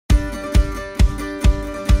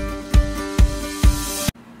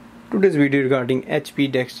Today's video regarding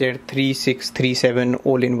HP DeskJet 3637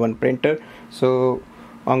 all-in-one printer. So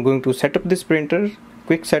I'm going to set up this printer,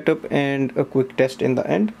 quick setup and a quick test in the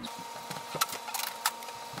end.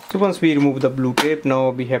 So once we remove the blue tape, now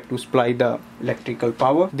we have to supply the electrical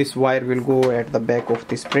power. This wire will go at the back of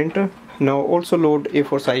this printer. Now also load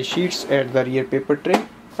A4 size sheets at the rear paper tray.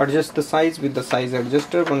 Adjust the size with the size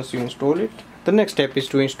adjuster once you install it. The next step is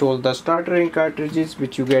to install the starter ink cartridges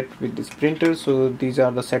which you get with this printer. So these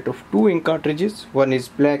are the set of two ink cartridges. One is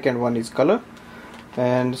black and one is color.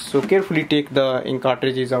 And so carefully take the ink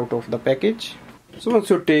cartridges out of the package. So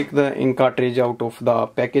once you take the ink cartridge out of the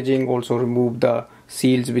packaging, also remove the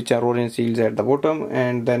seals which are orange seals at the bottom,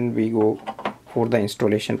 and then we go for the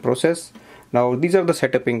installation process. Now these are the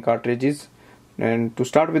setup ink cartridges, and to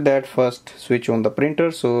start with that, first switch on the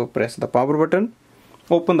printer. So press the power button,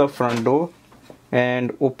 open the front door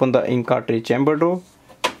and open the ink cartridge chamber door.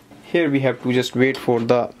 Here we have to just wait for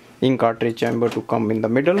the ink cartridge chamber to come in the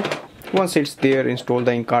middle. Once it's there, install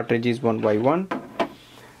the ink cartridges one by one.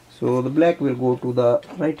 So the black will go to the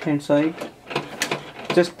right hand side.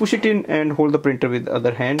 Just push it in and hold the printer with the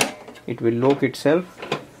other hand. It will lock itself.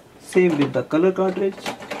 Same with the color cartridge.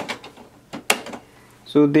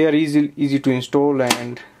 So they are easy to install,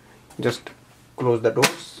 and just close the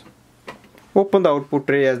doors. Open the output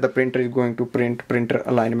tray as the printer is going to print printer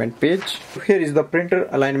alignment page. Here is the printer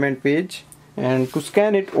alignment page, and to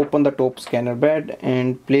scan it, open the top scanner bed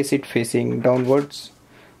and place it facing downwards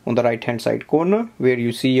on the right hand side corner where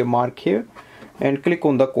you see a mark here, and click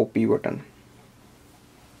on the copy button.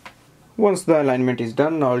 Once the alignment is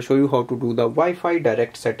done, I'll show you how to do the Wi-Fi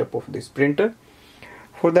direct setup of this printer.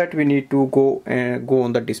 For that we need to go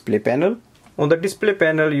on the display panel. On the display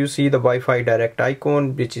panel you see the Wi-Fi direct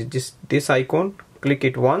icon, which is this icon. Click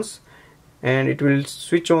it once and it will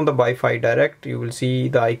switch on the Wi-Fi direct. You will see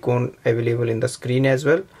the icon available in the screen as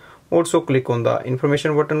well. Also click on the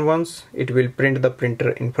information button once. It will print the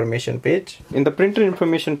printer information page. In the printer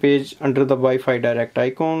information page, under the Wi-Fi direct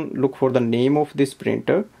icon, look for the name of this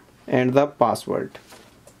printer and the password.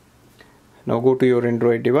 Now go to your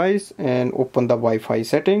Android device and open the Wi-Fi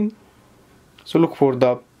setting. So look for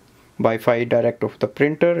the Wi-Fi direct of the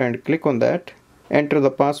printer and click on that. Enter the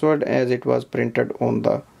password as it was printed on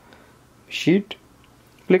the sheet.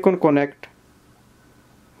 Click on connect.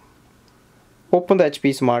 Open the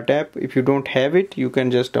HP Smart app. If you don't have it, you can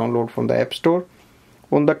just download from the App Store.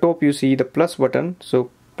 On the top you see the plus button, so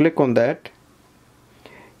click on that.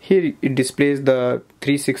 Here it displays the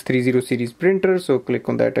 3630 series printer, so click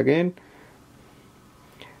on that again.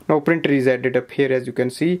 Now printer is added up here, as you can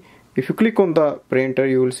see. If you click on the printer,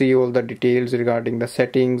 you will see all the details regarding the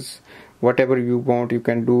settings. Whatever you want you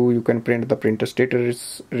can do. You can print the printer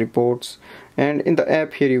status reports, and in the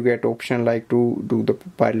app here you get option like to do the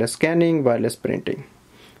wireless scanning, wireless printing.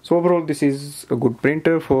 So overall this is a good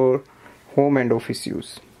printer for home and office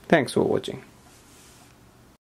use. Thanks for watching.